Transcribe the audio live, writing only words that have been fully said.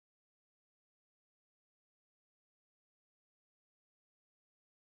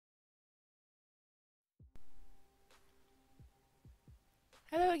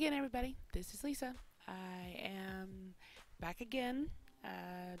Hello again, everybody. This is Lisa. I am back again,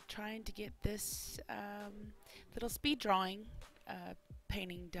 trying to get this little speed drawing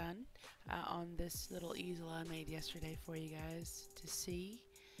painting done on this little easel I made yesterday for you guys to see.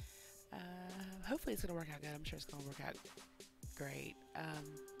 Hopefully, it's going to work out good. I'm sure it's going to work out great.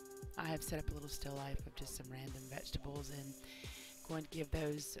 I have set up a little still life of just some random vegetables and going to give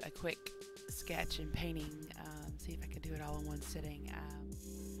those a quick sketch and painting, see if I can do it all in one sitting.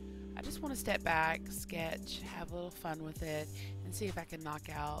 I just want to step back, sketch, have a little fun with it, and see if I can knock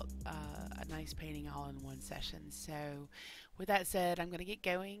out a nice painting all in one session. So with that said, I'm going to get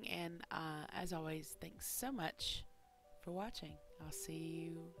going, and as always, thanks so much for watching. I'll see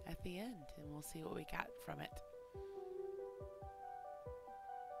you at the end, and we'll see what we got from it.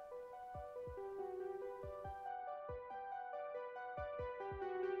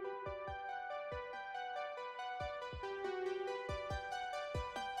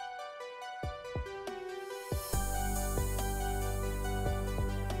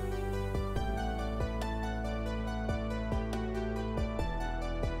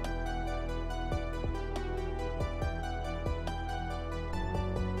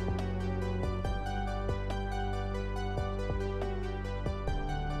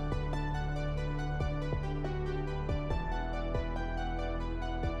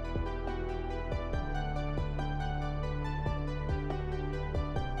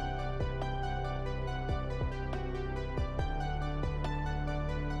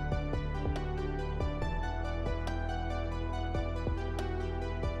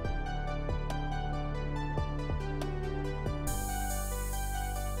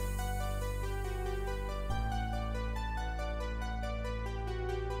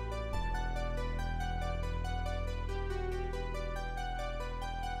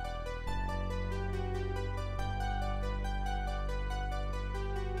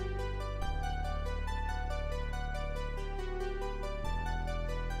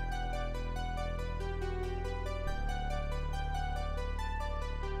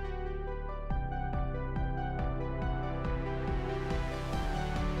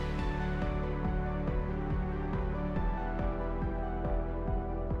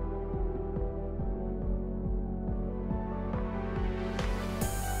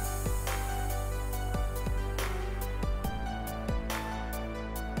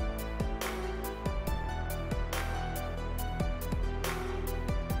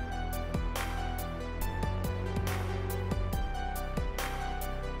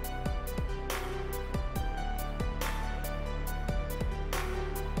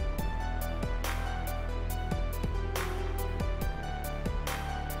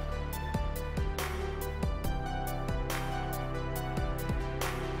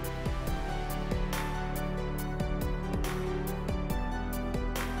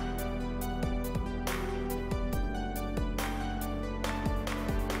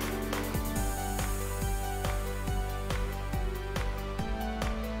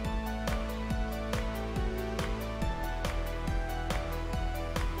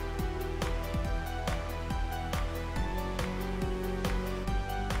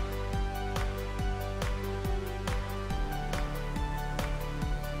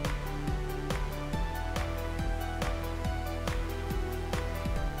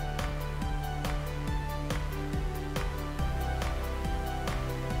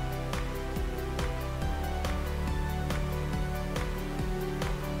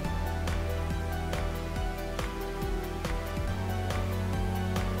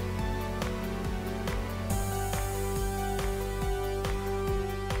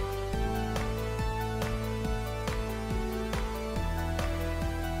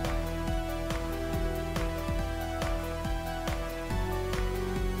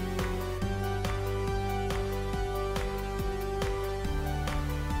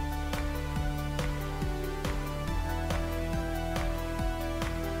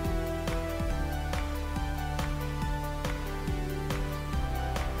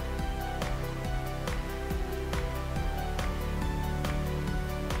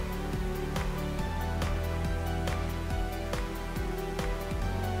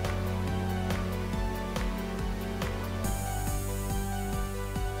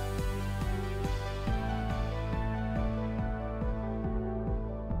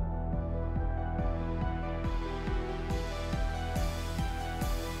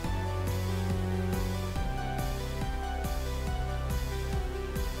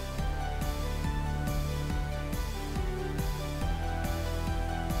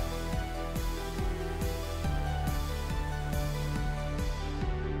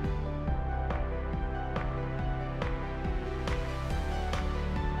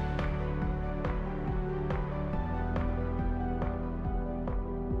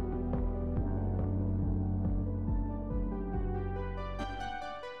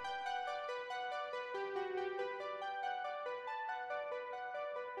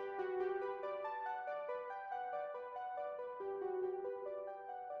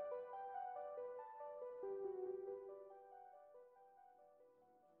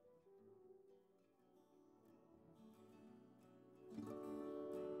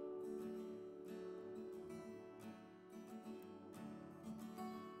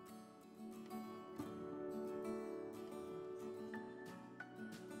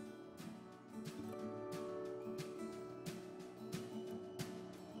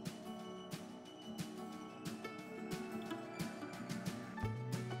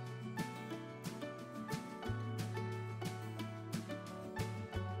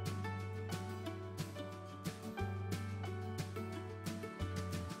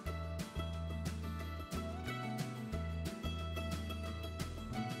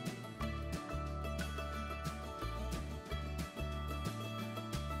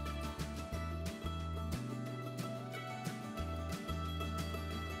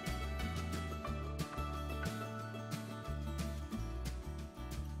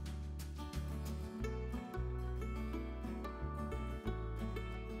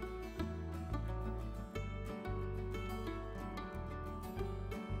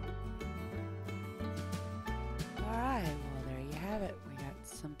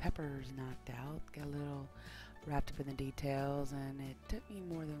 some peppers knocked out. Got a little wrapped up in the details, and it took me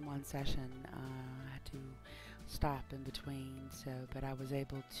more than one session. I had to stop in between, but I was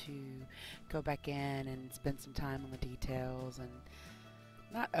able to go back in and spend some time on the details and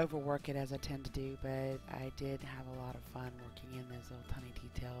not overwork it as I tend to do, but I did have a lot of fun working in those little tiny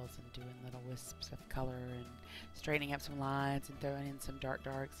details and doing little wisps of color and straightening up some lines and throwing in some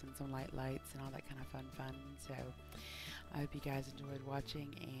darks and some lights and all that kind of fun. So I hope you guys enjoyed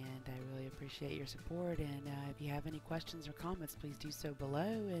watching, and I really appreciate your support. And if you have any questions or comments, please do so below,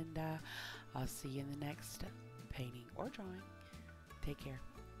 and I'll see you in the next painting or drawing. Take care.